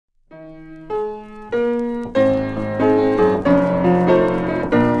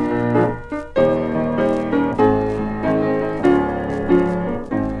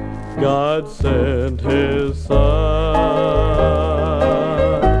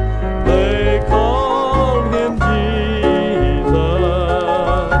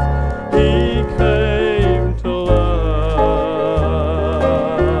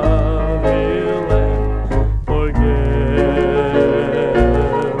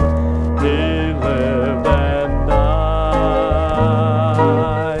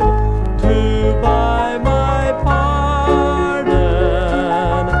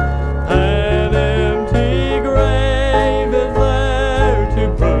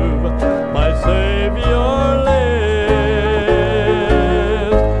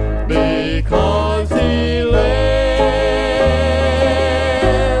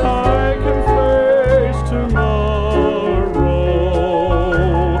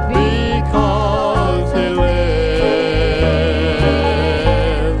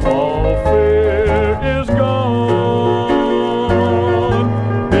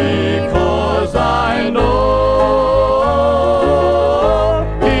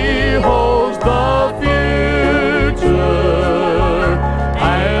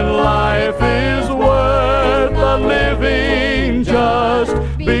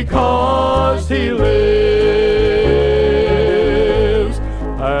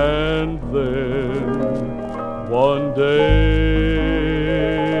And then one day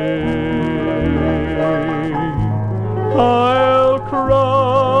I'll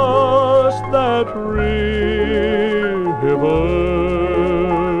cross that river,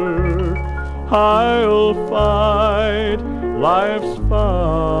 I'll fight life's final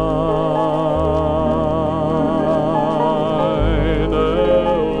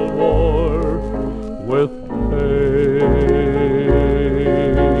war with pain.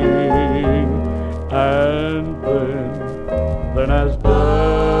 And then as death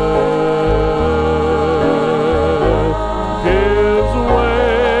gives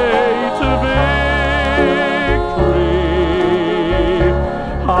way to victory,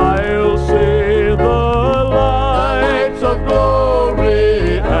 I'll see the lights of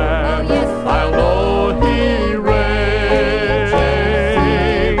glory, and I'll know He reigns,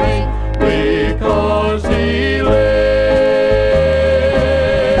 because He lives.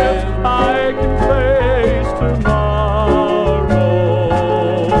 I can face tomorrow,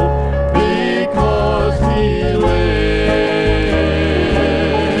 because He lives.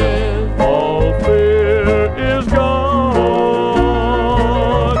 All fear is gone,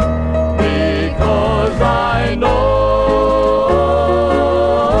 because I know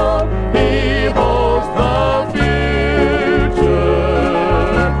He holds the future,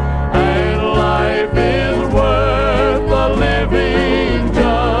 and life is worth the living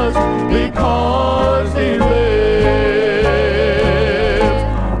just because He lives.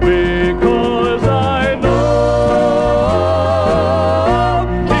 Because I know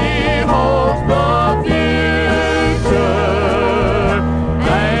He holds the future,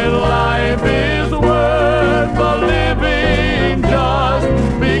 and life is worth the living just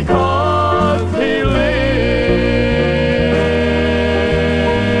because He lives.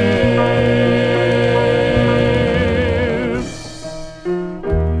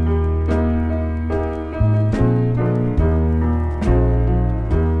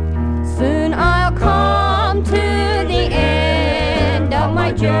 Soon I'll come to the end of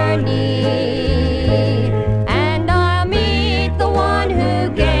my journey, and I'll meet the one who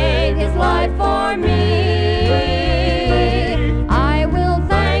gave His life for me. I will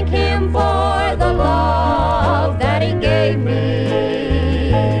thank Him for the love that He gave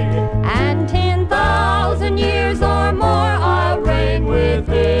me, and 10,000 years or more I'll reign with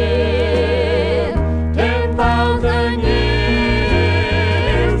Him. 10,000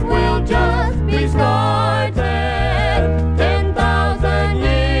 years will just be started. 10,000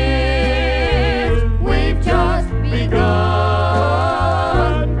 years we've just begun.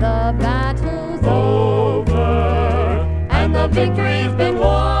 The battle's over and the victory's been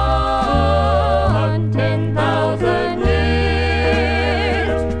won. 10,000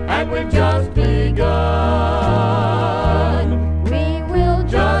 years and we've just begun. We will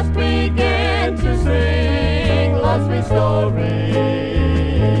just begin to sing love's sweet story.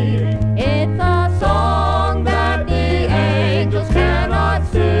 It's a song that the angels cannot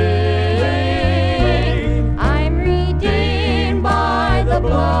sing. I'm redeemed by the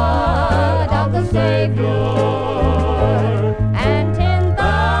blood of the Savior, and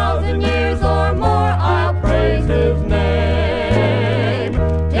 10,000 years or more I'll praise His name.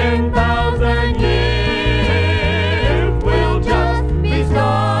 10,000 years will just be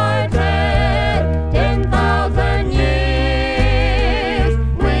started. 10,000 years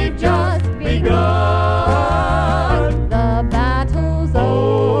we've just begun. The battle's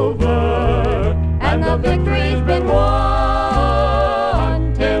over and the victory's been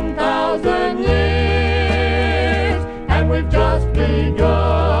won. 10,000 years and we've just begun.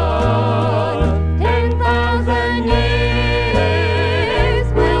 10,000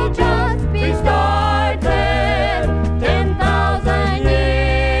 years will just be started. 10,000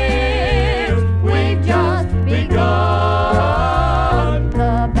 years we've just begun.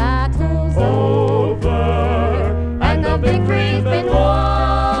 The battle's over and the victory's been won.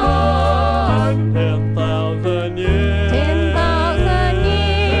 10,000 years. 10,000 years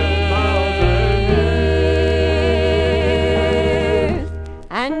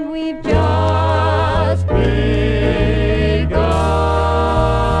and we've just begun.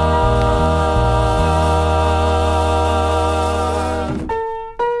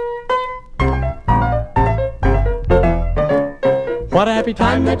 What a happy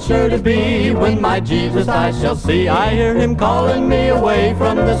time that's sure to be when my Jesus I shall see. I hear Him calling me away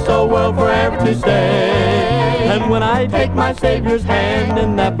from this old world forever to stay. And when I take my Savior's hand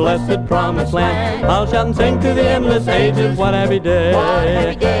in that blessed promised land, I'll shout and sing to the endless ages. What a happy day!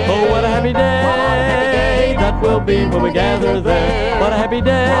 Oh, what a happy day that will be when we gather there. What a happy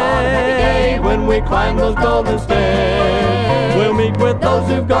day when we climb those golden stairs. We'll meet with those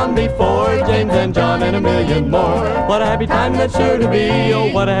who've gone before, James and John and a million more. What a happy time that's sure to be,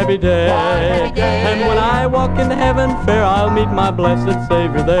 oh what a happy day. And when I walk into heaven fair, I'll meet my blessed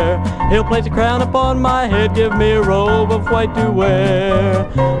Savior there. He'll place a crown upon my head, give me a robe of white to wear.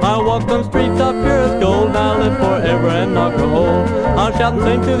 I'll walk on streets of purest gold, and I'll live forever and not grow old. I'll shout and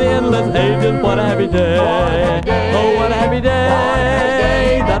sing to the endless ages, what a happy day. Oh what a happy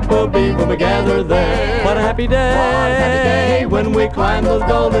day that will be when we gather there. What a happy day when we climb those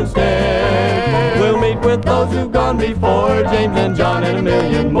golden stairs. We'll meet with those who've gone before, James and John and a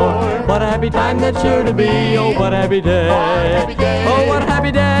million more. What a happy time that's sure to be, oh what a happy day. Oh what a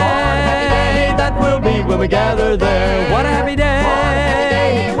happy day that will be when we gather there. What a happy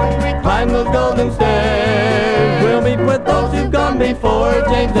day when we climb those golden stairs. We'll meet with those who've gone before,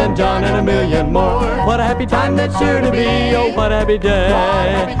 James and John and a million more. What a happy time that's sure to be, oh what a happy day.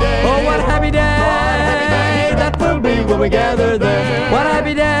 Oh what a happy day that will be when we gather there. What a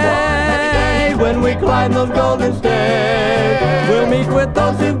happy day when we climb those golden stairs. We'll meet with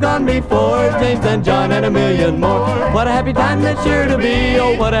those who've gone before, James and John and a million more. What a happy time that's sure to be,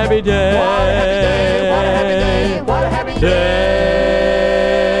 oh what a happy day. What a happy day, what a happy day.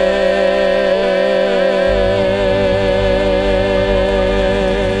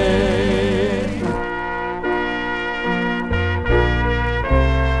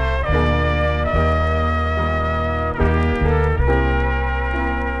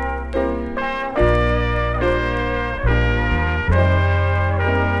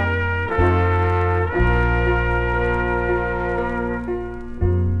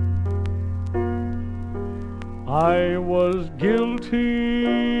 I was guilty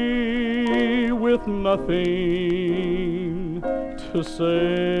with nothing to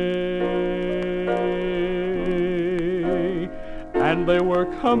say, and they were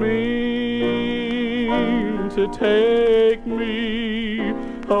coming to take me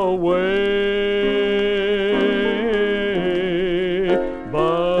away.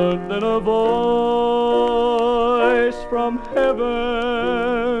 But then a voice from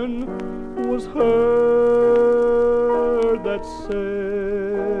heaven was heard that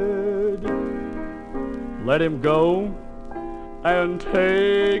said, let him go and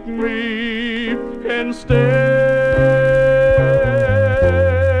take me instead.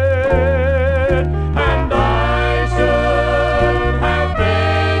 And I should have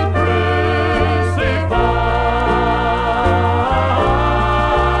been crucified.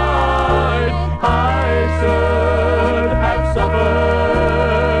 I should have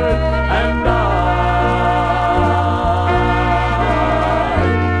suffered and died.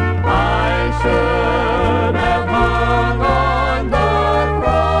 I should have hung on the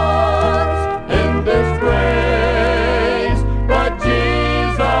cross in disgrace, but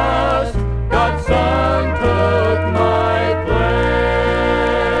Jesus, God's Son, took my place.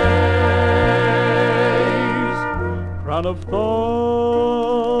 Crown of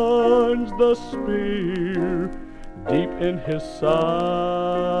thorns, the spear deep in his side,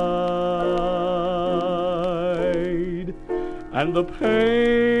 and the pain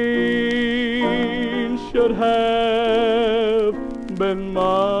should have been mine.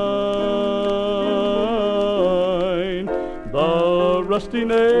 The rusty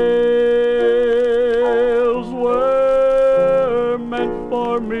nails were meant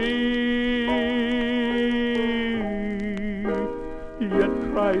for me, yet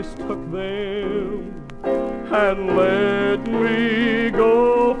Christ took them and let me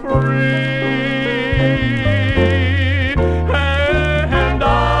go free. And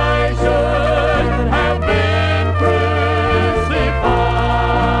I should have been crucified.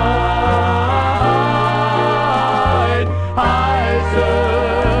 I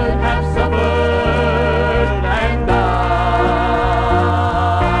should have suffered and died.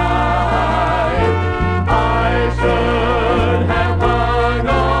 I should have hung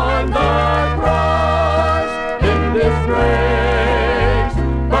on the cross in disgrace,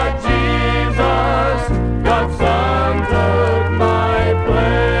 but Jesus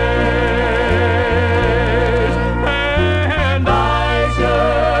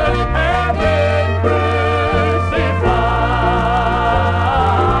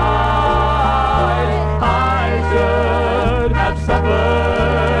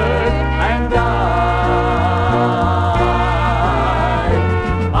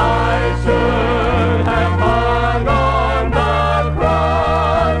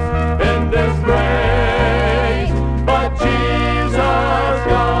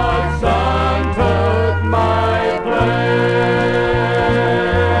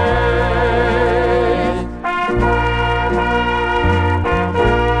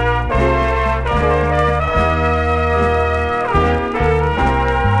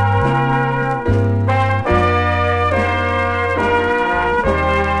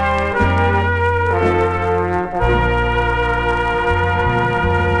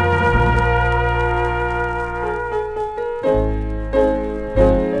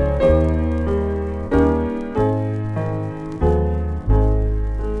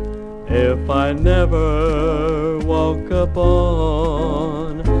I never walk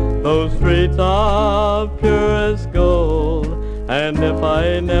upon those streets of purest gold, and if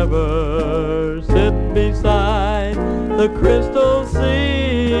I never sit beside the crystal sea,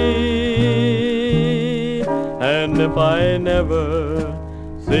 and if I never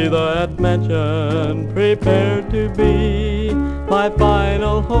see that mansion prepared to be my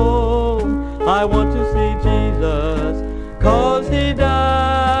final home, I want to see Jesus, 'cause he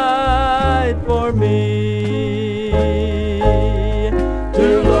died for me.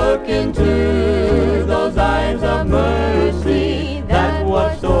 To look into those eyes of mercy that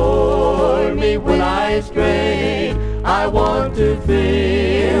watched o'er me when I strayed, I want to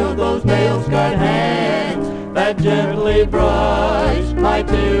feel those nail-scarred hands that gently brushed my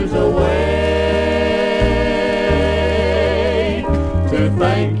tears away. To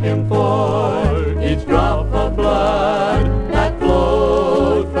thank him for each drop of blood that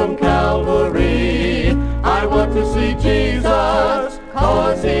flowed from Calvary, I want to see Jesus,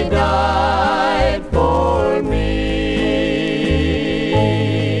 'cause he died for me.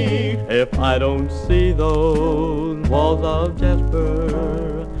 If I don't see those walls of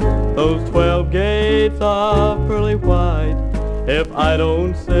jasper, those 12 gates of pearly white, if I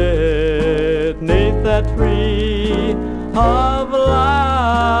don't sit 'neath that tree of life,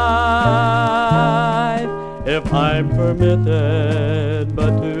 if I'm permitted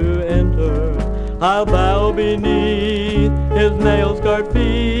but to enter, I'll bow beneath his nail-scarred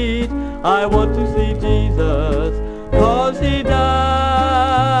feet. I want to see Jesus, 'cause he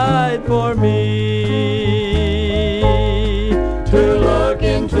died for me. To look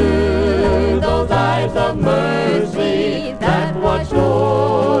into those eyes of mercy that watched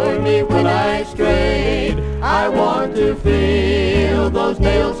o'er me when I strayed, I want to feel those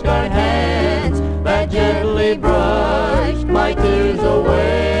nail-scarred hands that gently brushed my tears away.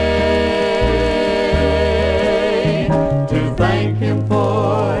 To thank him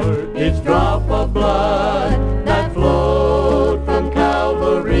for each drop of blood that flowed from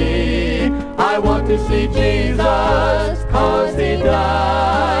Calvary, I want to see Jesus, 'cause he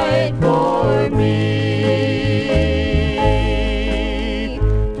died for me.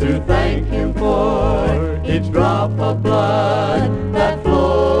 To thank him for each drop of blood that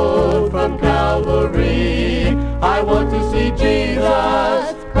flowed from Calvary, I want to see Jesus,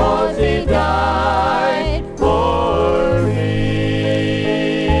 'cause he died for me.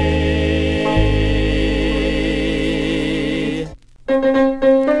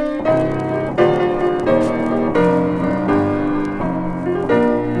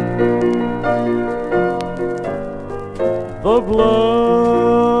 The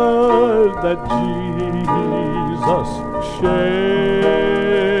blood that Jesus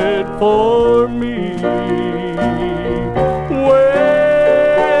shed for me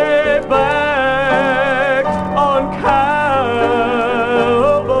way back on Calvary.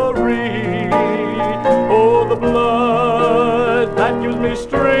 Oh, the blood that gives me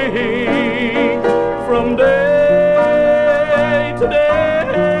strength from day to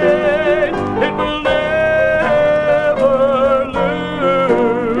day. It will never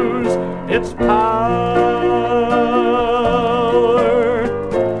lose its power.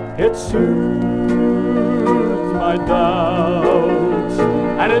 It soothes my doubts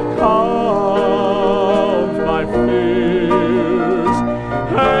and it calms my fears.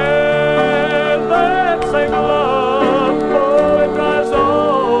 And that same love, oh, it dries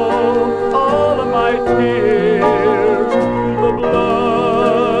all of my tears. The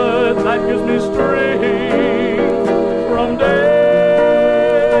blood that gives me strength from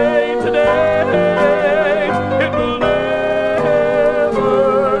day to day, it will never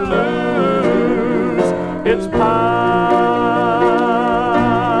lose its power.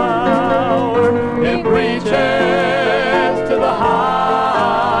 It reaches to the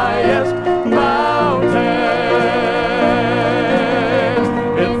highest mountain.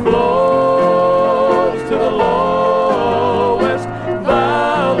 It flows to the lowest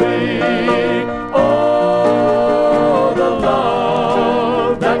valley. Oh, the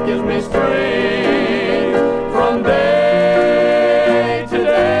love that gives me strength from day to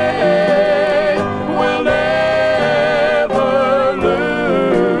day will never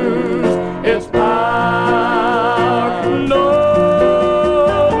lose its power. No,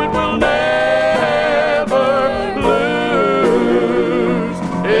 it will never lose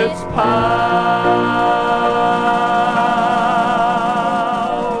its power.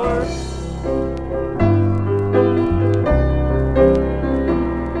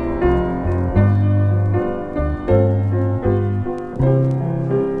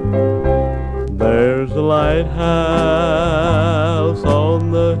 There's a lighthouse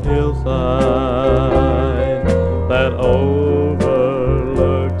on the hillside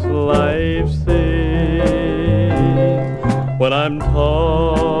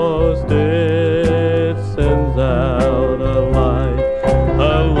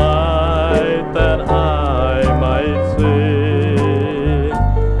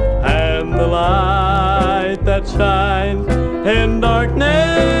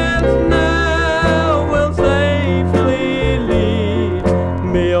darkness now will safely lead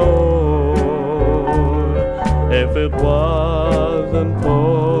me o'er. If it wasn't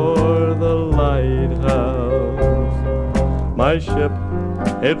for the lighthouse, my ship,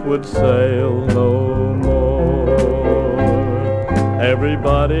 it would sail no more.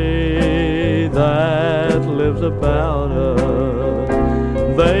 Everybody that lives about us,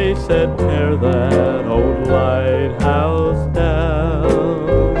 they said tear that old lighthouse down.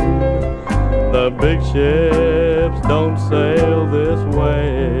 The big ships don't sail this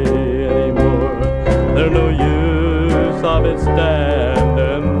way anymore. There's no use of it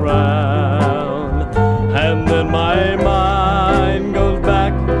standing round. And then my mind goes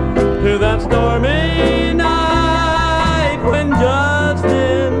back to that stormy night when just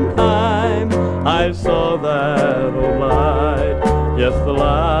in time I saw that old light. Yes, the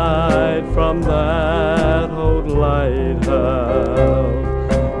light from that old lighthouse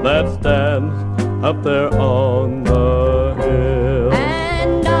that stands up there on the hill.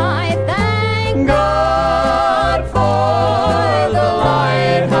 And I thank God for the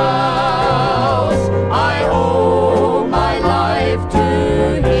lighthouse. I owe my life to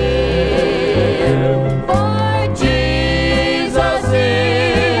Him. For Jesus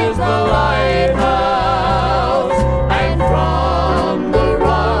is the lighthouse, and from the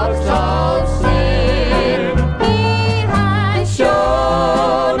rocks of sin He has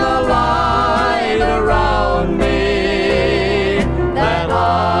shone a light around me that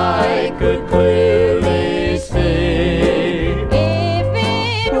I could clearly see. If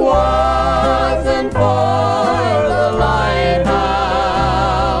it wasn't for the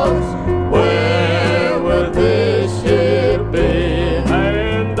lighthouse, where would this ship be?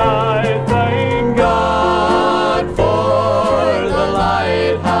 And I thank God for the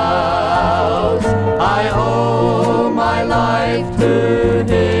lighthouse. I owe my life to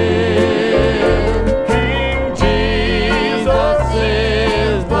Him. King Jesus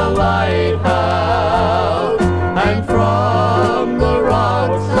is the lighthouse, and from the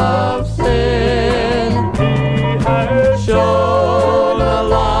rocks of sin He has shone a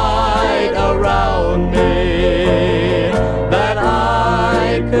light around me that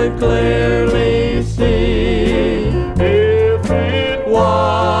I could clearly see. If it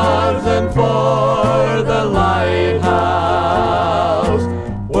wasn't for the lighthouse,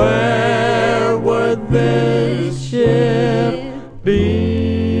 where would this ship be?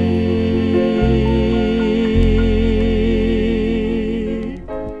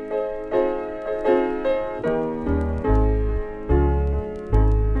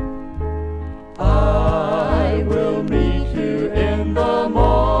 I will meet you in the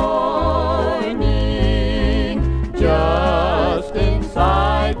morning, just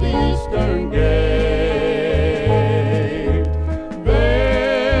inside the eastern gate.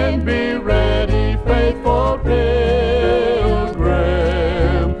 Then be ready, faithful pilgrim,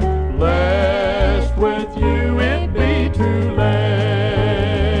 lest with you it be too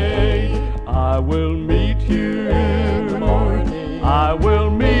late. I will meet you in the morning. I will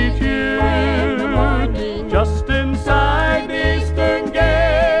meet you just inside the eastern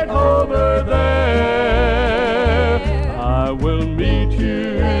gate over there. I will meet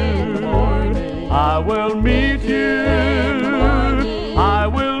you in the morning. I will meet you. I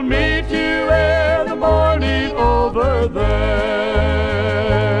will meet you in the morning over there.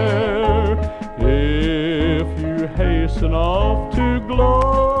 If you hasten off to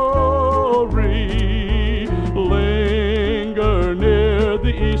glory, linger near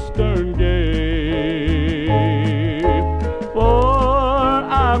the eastern gate, for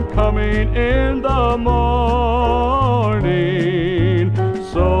I'm coming in the morning,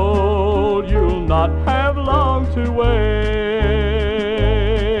 so you'll not have long to wait.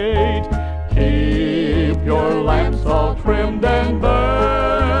 Keep your lamps all trimmed and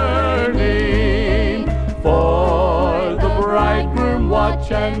burning, for the bridegroom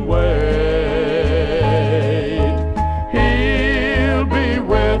watch and wait. He'll be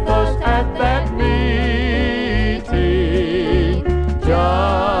with us at that meeting,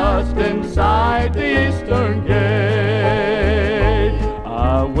 just inside the eastern gate.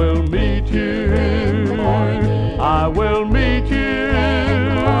 I will meet you. I will meet you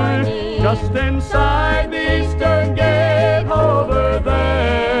just inside the eastern gate over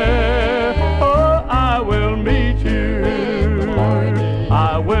there. Oh, I will meet you.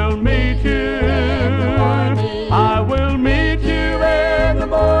 I will meet you. I will meet you in the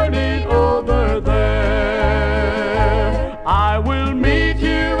morning over there. I will meet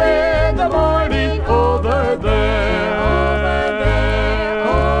you in the morning over there.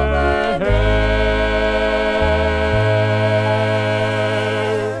 Over there.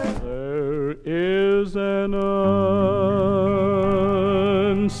 an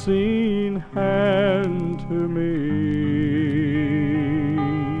unseen hand to me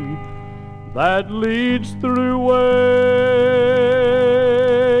that leads through ways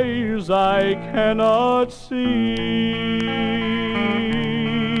I cannot see,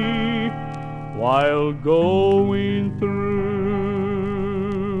 while going through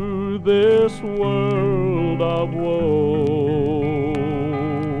this world of woe.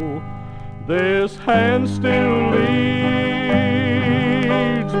 This hand still leads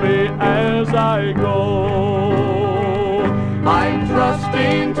me as I go. I'm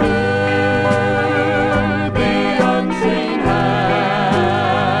trusting to the unseen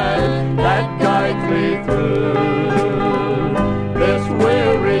hand that guides me through this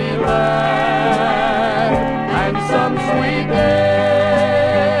weary land, and some sweet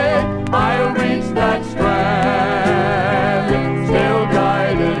day I'll reach that strand, still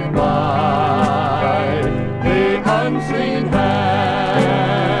guided by the unseen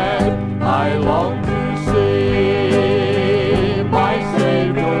hand. I long to see my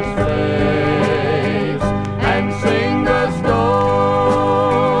Savior's face and sing the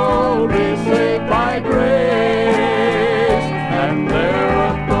story saved by grace, and there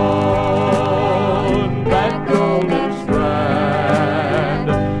upon that golden strand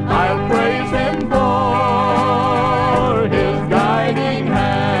I'll praise Him for His guiding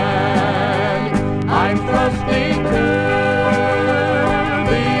hand. I'm trusting to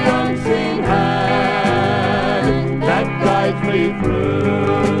the unseen hand that guides me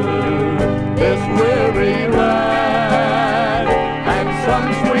through this weary land, and some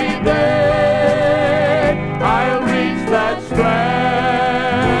sweet day I'll reach that strand,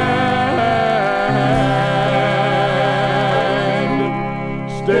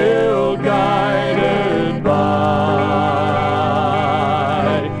 still guided by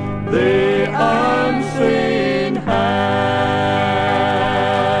the unseen hand.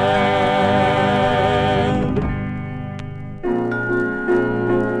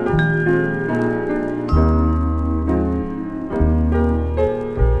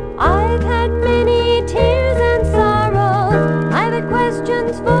 I've had many tears and sorrows. I've had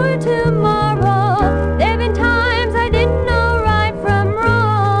questions for tomorrow. There've been times I didn't know right from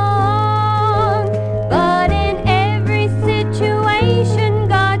wrong. But in every situation,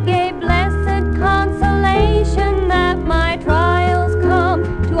 God gave blessed consolation that my trials come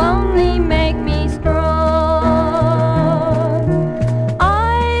to only make me strong.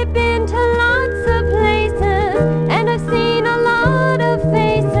 I've been to lots of places, and I've seen a lot of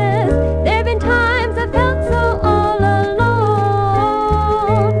faces. There've been times I felt so all alone.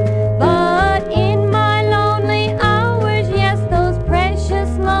 But in my lonely hours, yes, those precious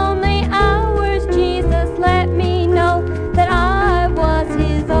lonely hours, Jesus let me know that I was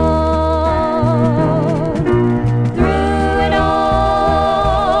His own. Through it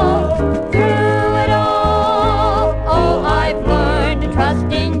all, oh, I've learned to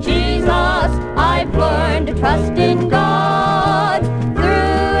trust in Jesus. I've learned to trust in God.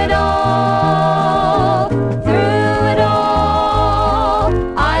 Through it all,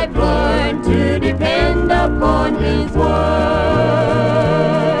 I've learned to depend upon His word.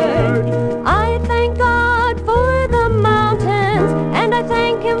 I thank God for the mountains, and I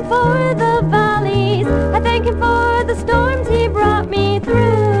thank Him for the valleys. I thank Him for the storms He brought me through.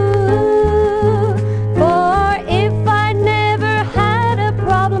 For if I'd never had a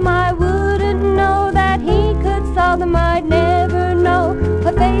problem, I wouldn't know that He could solve them. I'd never know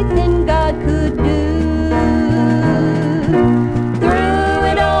what faith in God could do. Through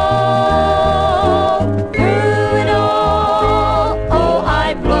it all, oh,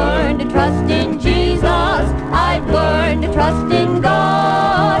 I've learned to trust in Jesus. I've learned to trust in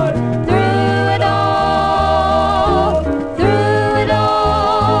God. Through it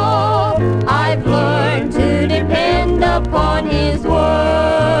all, I've learned to depend upon His word.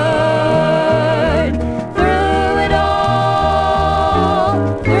 Through it all,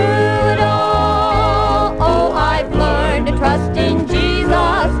 oh, I've learned to trust in Jesus.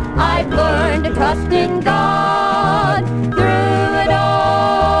 I've learned to trust in God. Through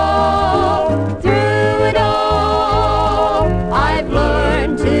it all, I've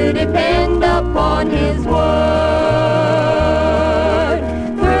learned to depend upon His word.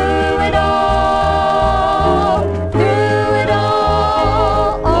 Through it all,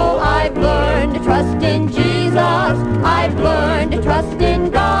 oh, I've learned to trust in Jesus. I've learned to trust in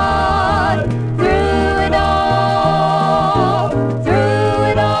God. Through it all,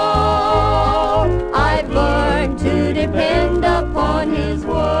 I've learned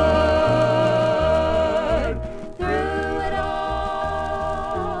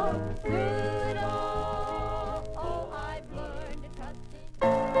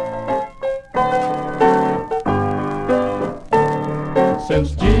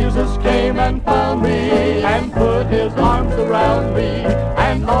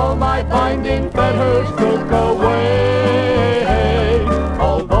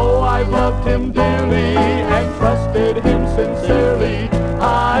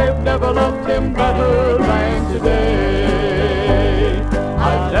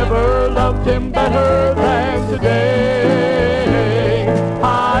loved him better than today.